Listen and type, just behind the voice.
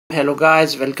Hello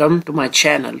guys, welcome to my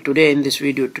channel. Today in this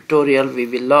video tutorial we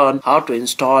will learn how to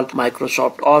install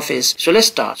Microsoft Office. So let's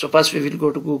start. So first we will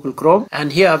go to Google Chrome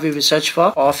and here we will search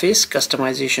for Office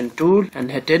Customization Tool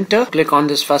and hit enter. Click on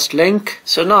this first link.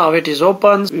 So now it is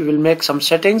open. We will make some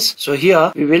settings. So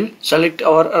here we will select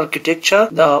our architecture,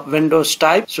 the Windows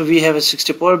type. So we have a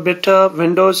 64-bit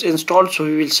Windows installed, so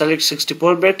we will select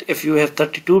 64-bit. If you have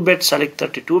 32-bit, select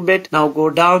 32-bit. Now go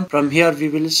down. From here we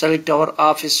will select our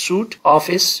Office suite,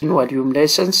 Office volume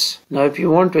license. Now if you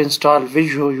want to install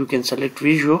Visual, you can select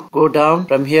Visual. Go down.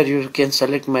 From here you can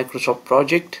select Microsoft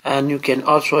Project and you can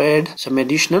also add some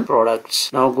additional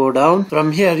products. Now go down.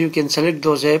 From here you can select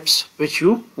those apps which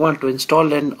you want to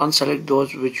install and unselect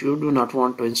those which you do not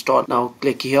want to install. Now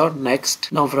click here,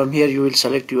 next. Now from here you will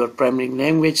select your primary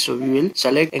language, so we will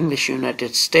select English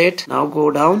United States. Now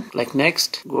go down, click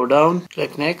next, go down,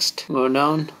 click next, go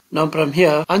down. Now from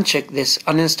here uncheck this,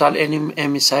 uninstall any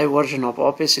MSI version of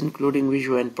Office including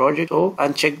Visual and Project. So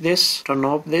uncheck this, turn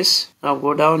off this. Now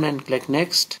go down and click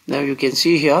next. Now you can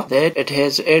see here that it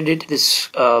has added this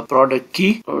product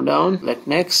key. Go down, click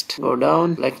next, go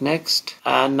down, click next,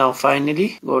 and now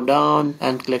finally go down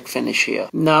and click finish here.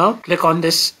 Now click on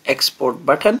this export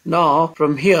button. Now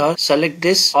from here select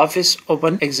this Office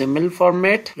Open XML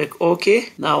format, click OK.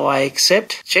 Now I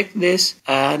accept, check this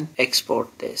and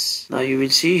export this. Now you will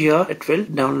see here it will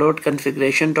download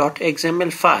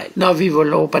Configuration.xml file. Now we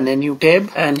will open a new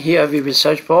tab and here we will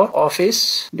search for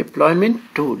Office Deployment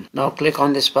Tool. Now click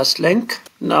on this first link.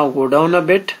 Now go down a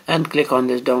bit and click on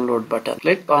this download button.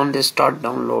 Click on this start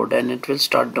download and it will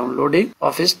start downloading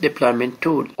Office Deployment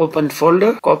Tool. Open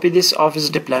folder, copy this Office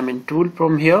Deployment Tool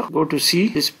from here. Go to C,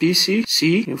 this PC,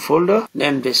 C folder,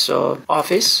 name this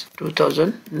Office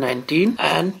 2019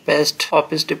 and paste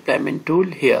Office Deployment Tool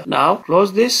here. Now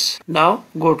close this. Now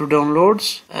go to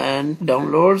downloads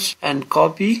and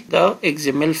copy the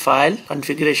XML file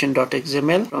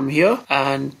configuration.xml from here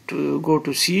and to go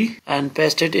to C and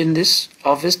paste it in this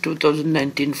Office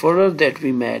 2019 folder that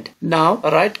we made. Now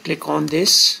right click on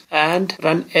this and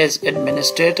run as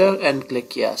administrator and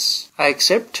click yes. I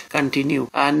accept, continue,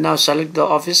 and now select the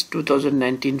Office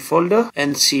 2019 folder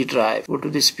and C drive. Go to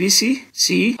this PC,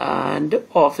 C and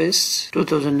Office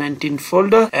 2019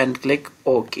 folder and click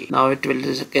OK. Now it will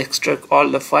extract all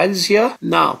the files here.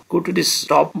 Now go to this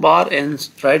top bar and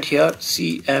right here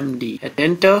CMD. Hit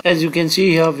enter. As you can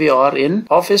see here we are in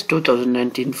Office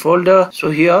 2019 folder.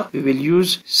 So here we will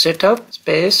use setup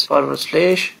space /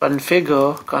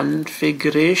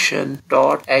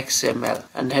 configuration.xml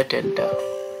and hit enter.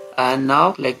 And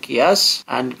now click yes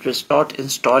and it will start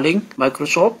installing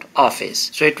Microsoft Office.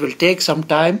 So it will take some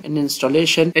time in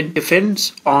installation. It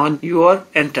depends on your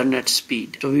internet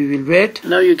speed. So we will wait.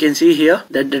 Now you can see here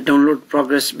that the download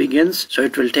progress begins. So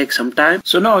it will take some time.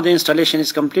 So now the installation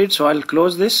is complete. So I'll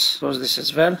close this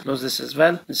as well, close this as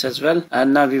well, this as well,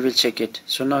 and now we will check it.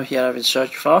 So now here I will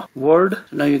search for Word.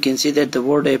 Now you can see that the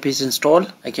Word app is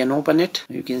installed. I can open it.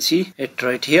 You can see it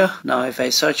right here. Now if I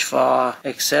search for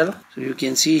Excel, so you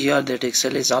can see here that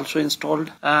Excel is also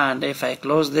installed. And if I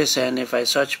close this and if I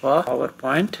search for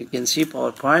PowerPoint, you can see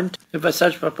PowerPoint. If I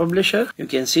search for Publisher, you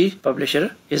can see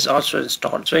Publisher is also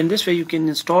installed. So in this way you can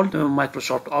install the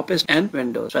Microsoft Office and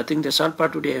Windows. So I think that's all for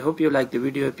today. I hope you like the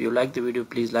video. If you like the video,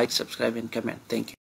 please like, subscribe and comment. Thank you.